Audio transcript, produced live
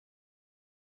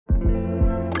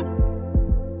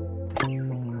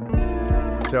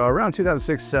So around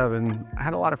 2006-07, I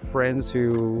had a lot of friends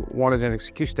who wanted an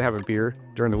excuse to have a beer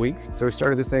during the week. So we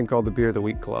started this thing called the Beer of the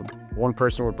Week Club. One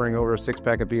person would bring over a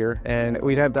 6-pack of beer, and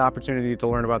we'd have the opportunity to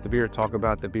learn about the beer, talk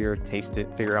about the beer, taste it,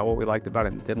 figure out what we liked about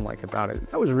it and didn't like about it.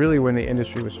 That was really when the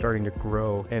industry was starting to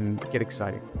grow and get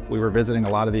exciting. We were visiting a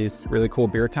lot of these really cool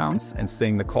beer towns and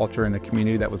seeing the culture and the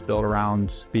community that was built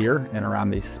around beer and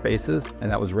around these spaces.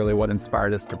 And that was really what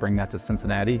inspired us to bring that to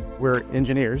Cincinnati. We're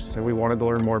engineers and we wanted to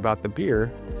learn more about the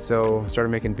beer. So I started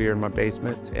making beer in my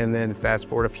basement. And then fast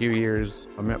forward a few years,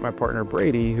 I met my partner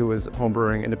Brady, who was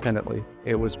homebrewing independently.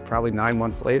 It was probably 9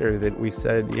 months later that we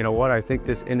said, you know what, I think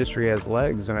this industry has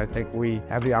legs and I think we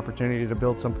have the opportunity to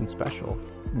build something special.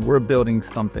 We're building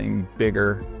something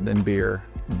bigger than beer,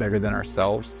 bigger than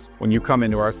ourselves. When you come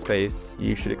into our space,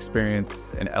 you should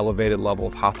experience an elevated level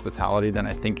of hospitality than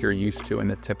I think you're used to in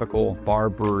the typical bar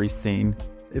brewery scene.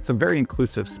 It's a very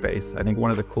inclusive space. I think one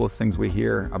of the coolest things we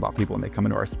hear about people when they come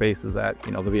into our space is that,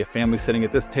 there'll be a family sitting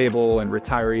at this table and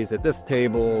retirees at this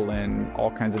table and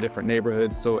all kinds of different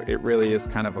neighborhoods. So it really is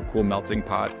kind of a cool melting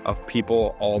pot of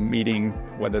people all meeting,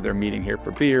 whether they're meeting here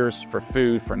for beers, for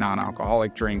food, for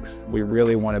non-alcoholic drinks. We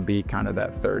really want to be kind of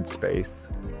that third space.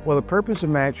 Well, the purpose of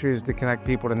MadTree is to connect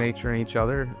people to nature and each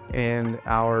other, and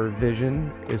our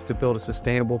vision is to build a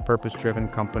sustainable, purpose-driven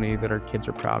company that our kids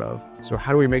are proud of. So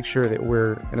how do we make sure that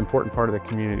we're an important part of the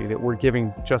community, that we're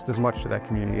giving just as much to that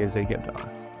community as they give to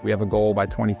us? We have a goal by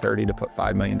 2030 to put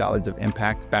 $5 million of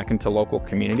impact back into local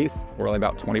communities. We're only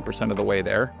about 20% of the way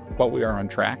there, but we are on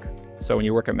track. So when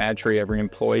you work at MadTree, every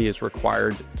employee is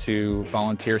required to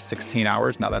volunteer 16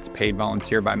 hours. Now that's paid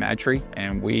volunteer by MadTree.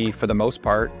 And we, for the most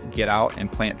part, get out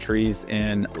and plant trees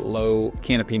in low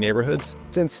canopy neighborhoods.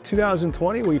 Since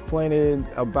 2020, we've planted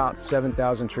about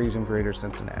 7,000 trees in greater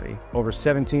Cincinnati, over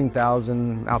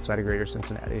 17,000 outside of greater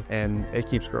Cincinnati, and it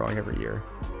keeps growing every year.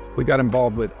 We got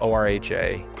involved with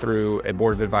ORHA through a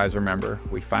board of advisor member.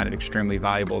 We find it extremely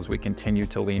valuable as we continue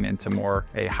to lean into more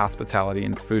a hospitality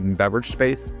and food and beverage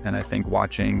space. And I think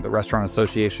watching the Restaurant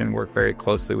Association work very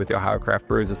closely with the Ohio Craft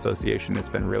Brewers Association has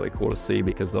been really cool to see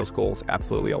because those goals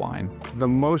absolutely align. The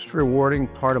most rewarding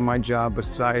part of my job,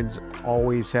 besides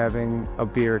always having a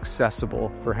beer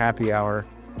accessible for happy hour,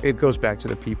 it goes back to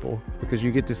the people because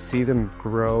you get to see them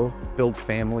grow, build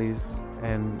families,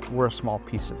 and we're a small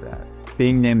piece of that.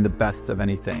 Being named the best of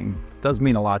anything does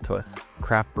mean a lot to us.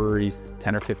 Craft breweries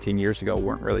 10 or 15 years ago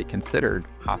weren't really considered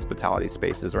hospitality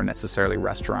spaces or necessarily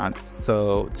restaurants.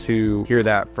 So to hear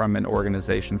that from an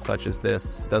organization such as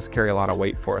this does carry a lot of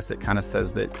weight for us. It kind of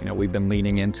says that, we've been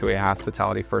leaning into a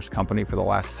hospitality first company for the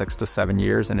last 6 to 7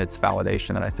 years, and it's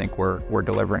validation that I think we're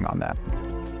delivering on that.